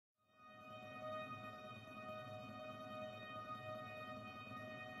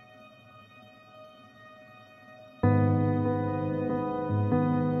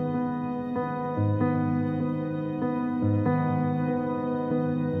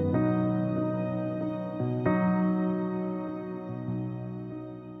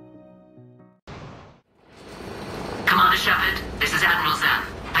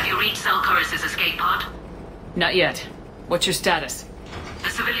escape pod? Not yet. What's your status? The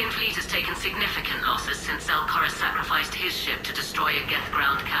civilian fleet has taken significant losses since Koris sacrificed his ship to destroy a Geth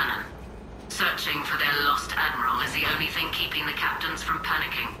ground cannon. Searching for their lost Admiral is the only thing keeping the captains from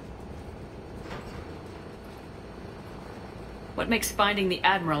panicking. What makes finding the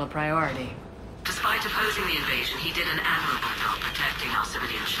Admiral a priority? Despite opposing the invasion, he did an admirable job protecting our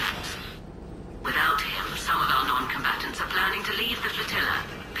civilian ships. Without him, some of our non-combatants are planning to leave the flotilla.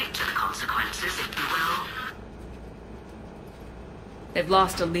 Picture the consequences, if you will. They've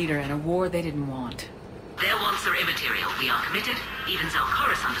lost a leader in a war they didn't want. Their wants are immaterial. We are committed. Even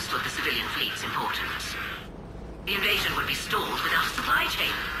Koris understood the civilian fleet's importance. The invasion would be stalled without a supply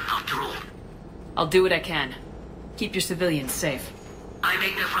chain, after all. I'll do what I can. Keep your civilians safe. I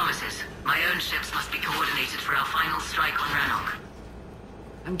make no promises. My own ships must be coordinated for our final strike on Rannoch.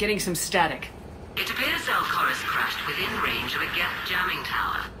 I'm getting some static. It appears Koris crashed within range of a Geth jamming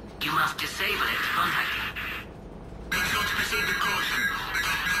tower. You must disable it. Contact me. Got to proceed with caution.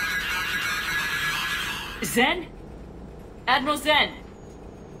 Zen? Admiral Zen!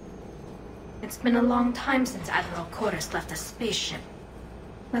 It's been a long time since Admiral Koris left a spaceship.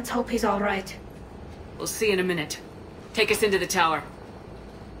 Let's hope he's all right. We'll see in a minute. Take us into the tower.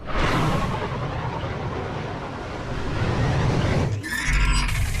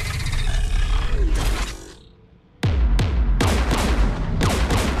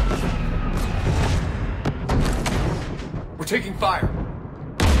 We're taking fire.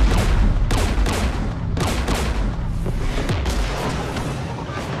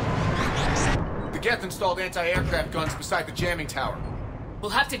 The Geth installed anti-aircraft guns beside the jamming tower.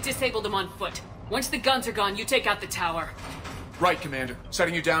 We'll have to disable them on foot. Once the guns are gone, you take out the tower. Right, Commander.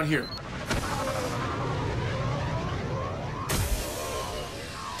 Setting you down here.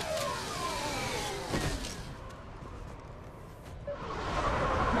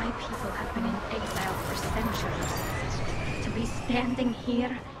 My people have been in exile for centuries. To be standing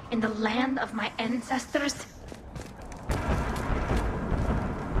here in the land of my ancestors?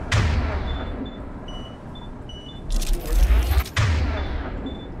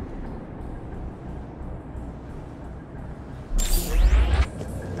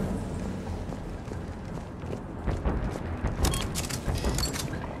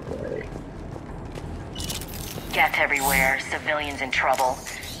 Geth everywhere, civilians in trouble.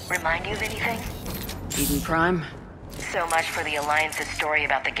 Remind you of anything? Eden Prime? So much for the Alliance's story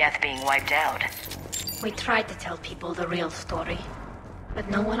about the Geth being wiped out. We tried to tell people the real story, but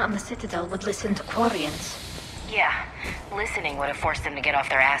no one on the Citadel would listen to Quarians. Yeah, listening would have forced them to get off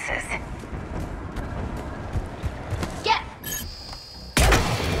their asses. Get!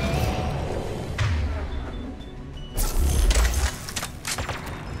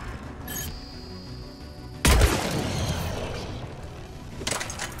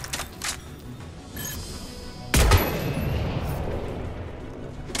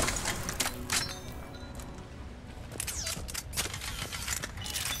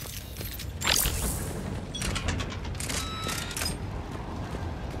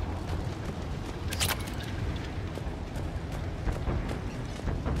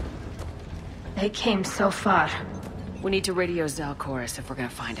 They came so far. We need to radio Koris if we're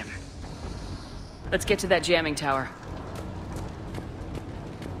gonna find him. Let's get to that jamming tower.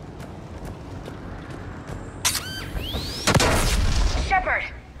 Shepard!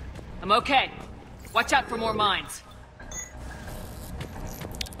 I'm okay. Watch out for more mines.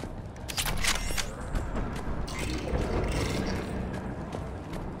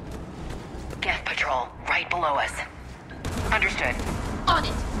 Geth patrol, right below us. Understood. On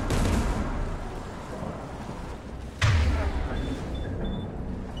it!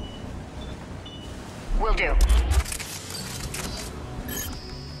 Will do.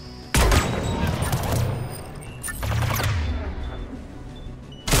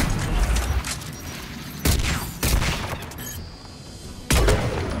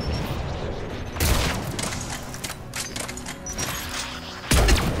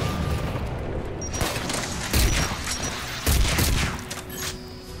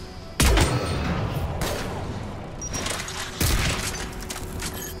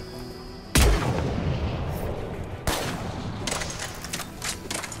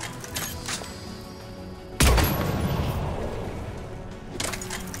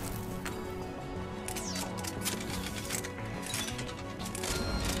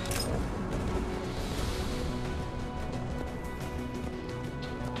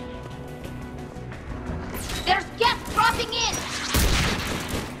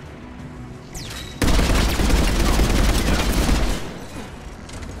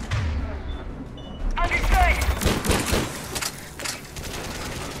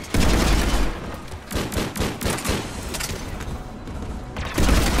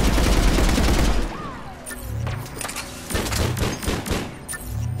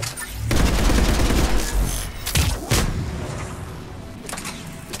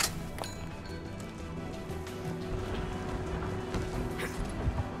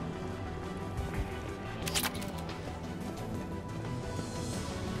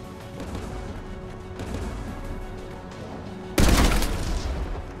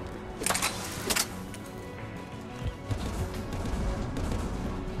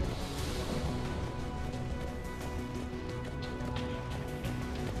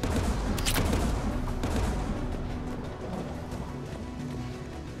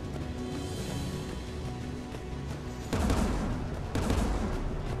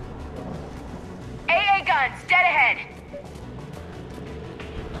 guns, dead ahead.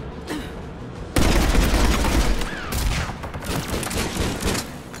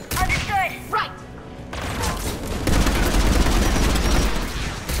 Understood. Right!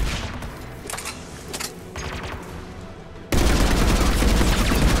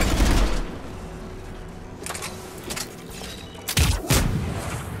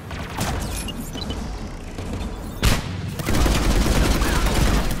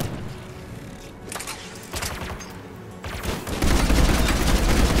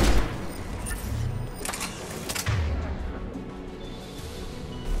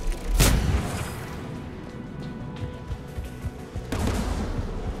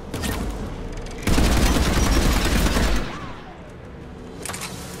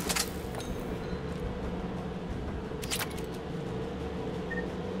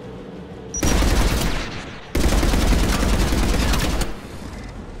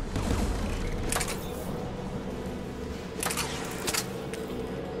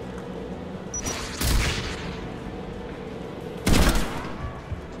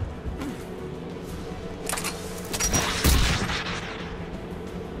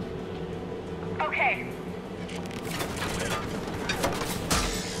 Okay.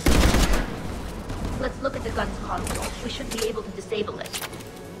 Let's look at the gun's console. We should be able to disable it.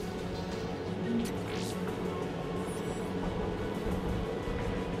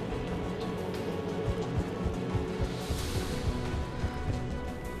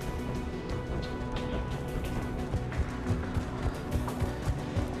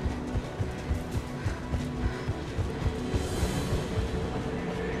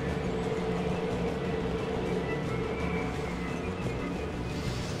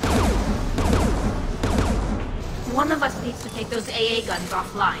 One of us needs to take those AA guns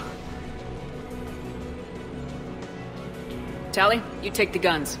offline. Tally, you take the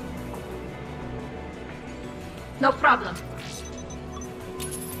guns. No problem.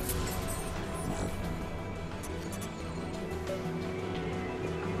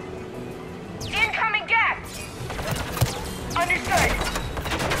 Incoming gas! Understood.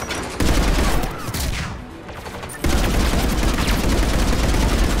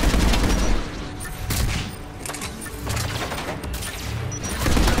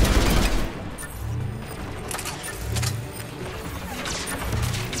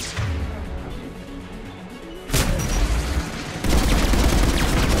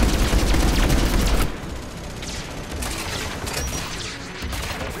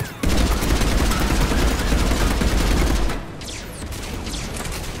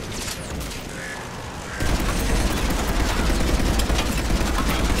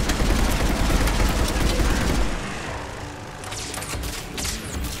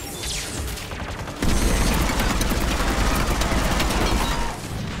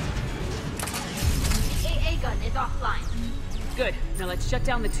 Good. Now let's shut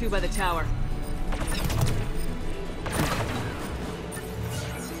down the two by the tower.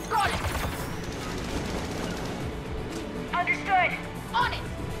 Got it! Understood. On it!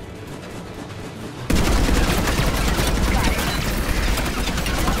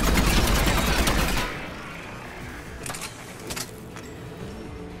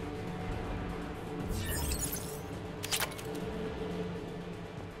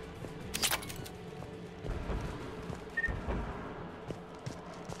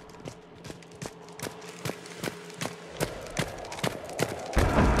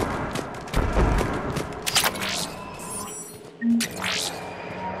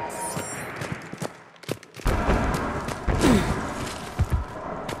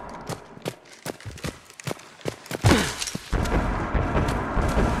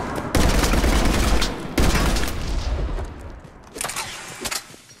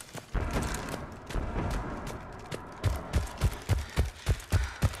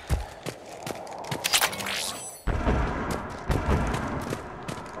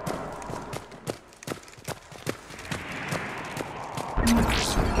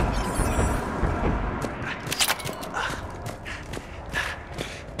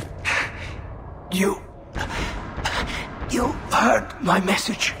 You heard my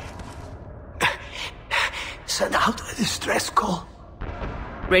message. Send out a distress call.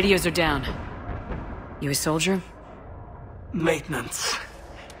 Radios are down. You a soldier? Maintenance.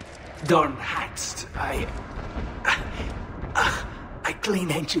 Dorn hatched. I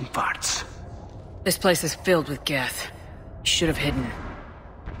clean engine parts. This place is filled with Geth. You should have hidden.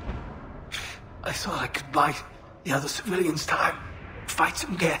 I thought I could buy the other civilians time. Fight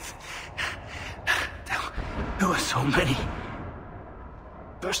some Geth. There were so many.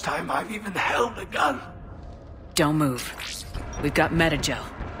 First time I've even held a gun. Don't move. We've got metagel.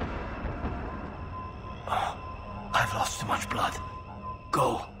 I've lost too much blood.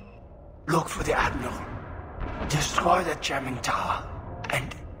 Go. Look for the Admiral. Destroy that jamming tower.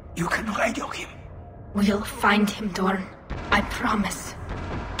 And you can radio him. We'll find him, Dorn. I promise.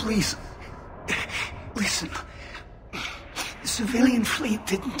 Please. Listen. The civilian fleet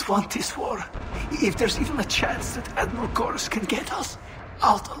didn't want this war. If there's even a chance that Admiral Koris can get us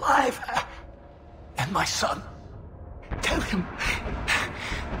out alive. And my son. Tell him.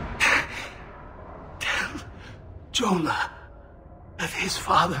 Tell Jonah that his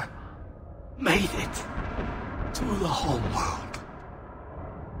father made it to the home world.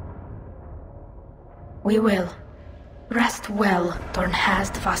 We will. Rest well,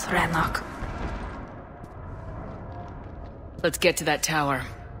 Dornhast Vasranok. Let's get to that tower.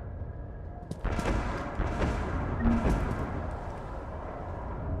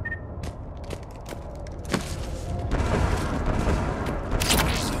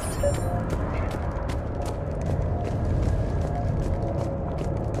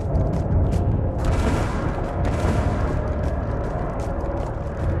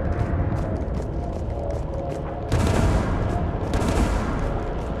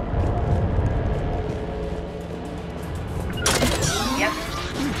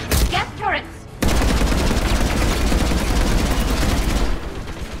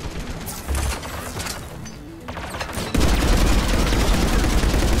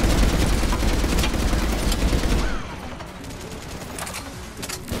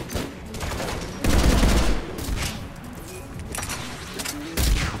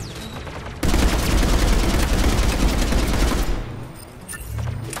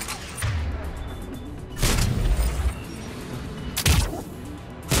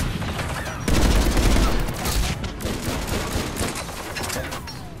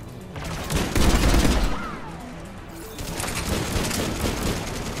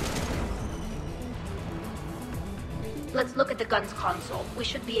 Let's look at the gun's console. We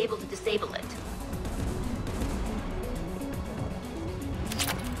should be able to disable it.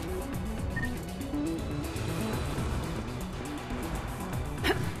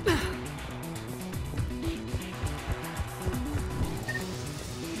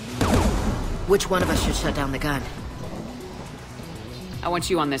 Which one of us should shut down the gun? I want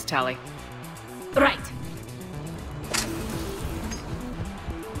you on this, Tally. Right.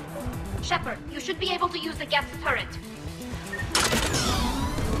 Shepard, you should be able to use the gas turret.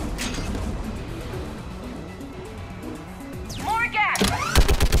 More gas!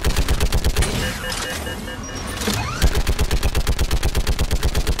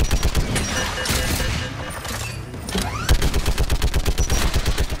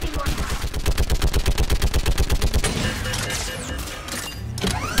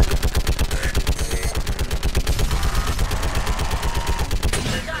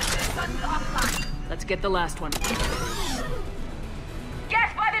 Let's get the last one.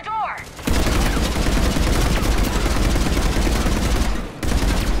 Gas by the door!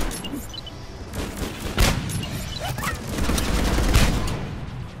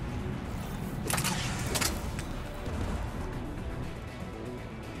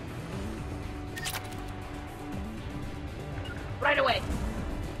 Right away.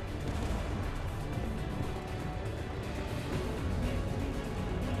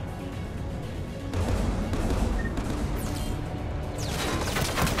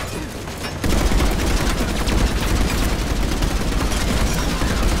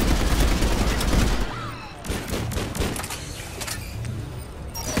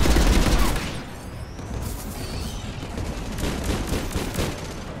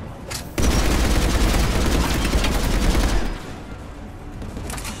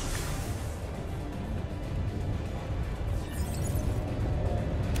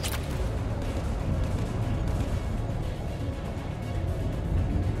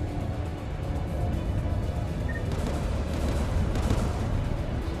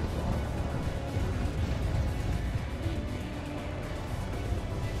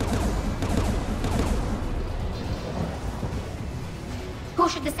 Who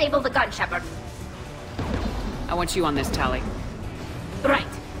should disable the gun, Shepard? I want you on this, Tally. Right.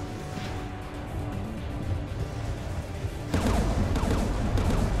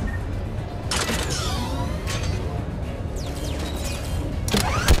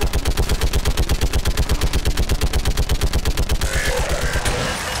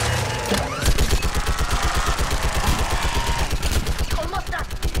 Almost done.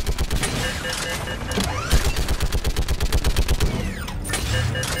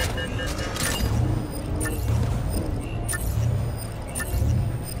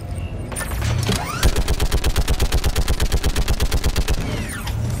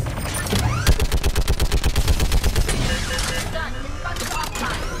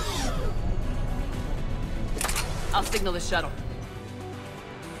 signal the shuttle.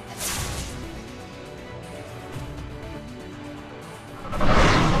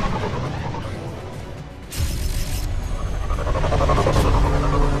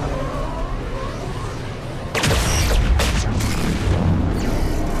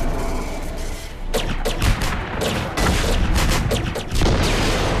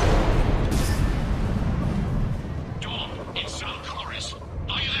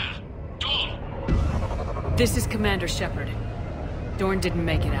 This is Commander Shepard. Dorn didn't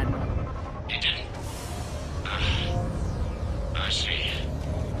make it, Admiral. He didn't? I see.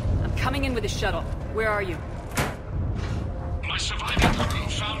 I'm coming in with a shuttle. Where are you? My surviving crew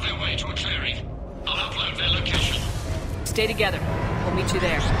found their way to a clearing. I'll upload their location. Stay together. We'll meet you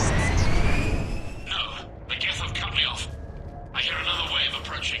there. No, the Geth have cut me off. I hear another wave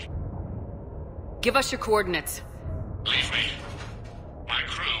approaching. Give us your coordinates. Leave me. My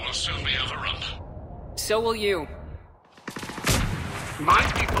crew will soon be overrun. So will you. My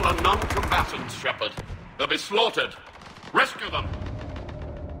people are non-combatants, Shepard. They'll be slaughtered. Rescue them!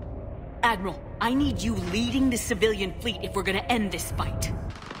 Admiral, I need you leading the civilian fleet if we're gonna end this fight.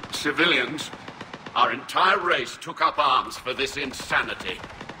 Civilians? Our entire race took up arms for this insanity.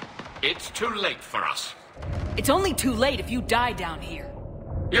 It's too late for us. It's only too late if you die down here.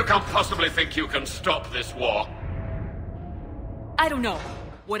 You can't possibly think you can stop this war. I don't know.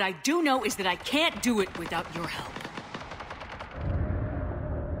 What I do know is that I can't do it without your help.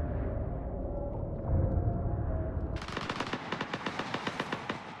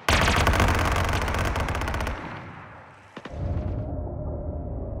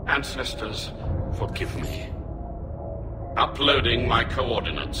 Ancestors, forgive me. Uploading my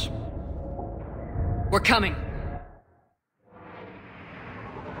coordinates. We're coming.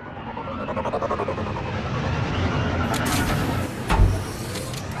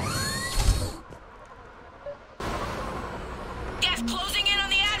 Gas closing in on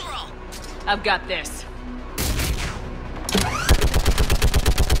the Admiral! I've got this.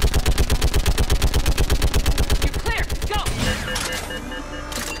 You're clear! Go!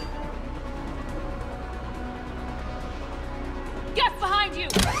 Get behind you!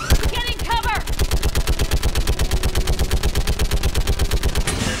 Getting cover!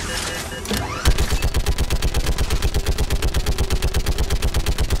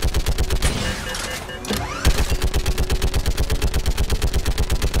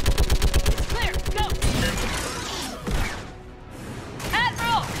 Clear! Go!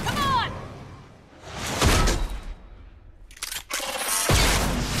 Admiral! Come on!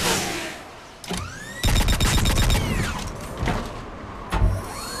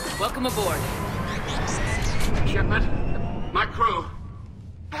 Welcome aboard. Shepard? My crew?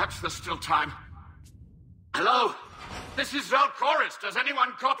 Perhaps there's still time. Hello? This is Koris. Does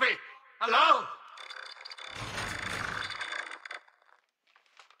anyone copy? Hello?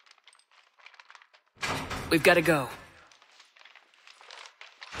 We've got to go.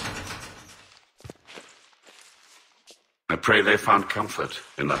 I pray they found comfort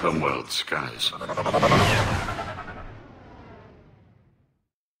in the homeworld skies.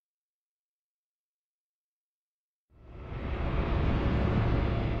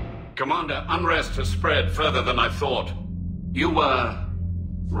 Commander, unrest has spread further than I thought. You were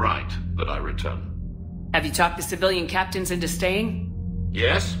right that I return. Have you talked the civilian captains into staying?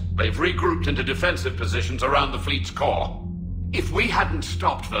 Yes, they've regrouped into defensive positions around the fleet's core. If we hadn't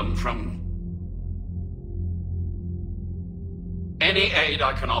stopped them from... Any aid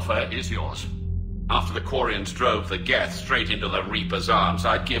I can offer is yours. After the Quarians drove the Geth straight into the Reaper's arms,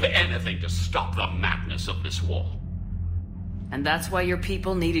 I'd give anything to stop the madness of this war. And that's why your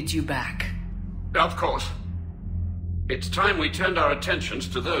people needed you back. Of course. It's time we turned our attentions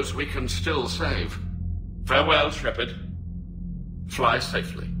to those we can still save. Farewell, Shepard. Fly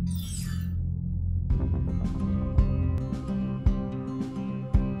safely.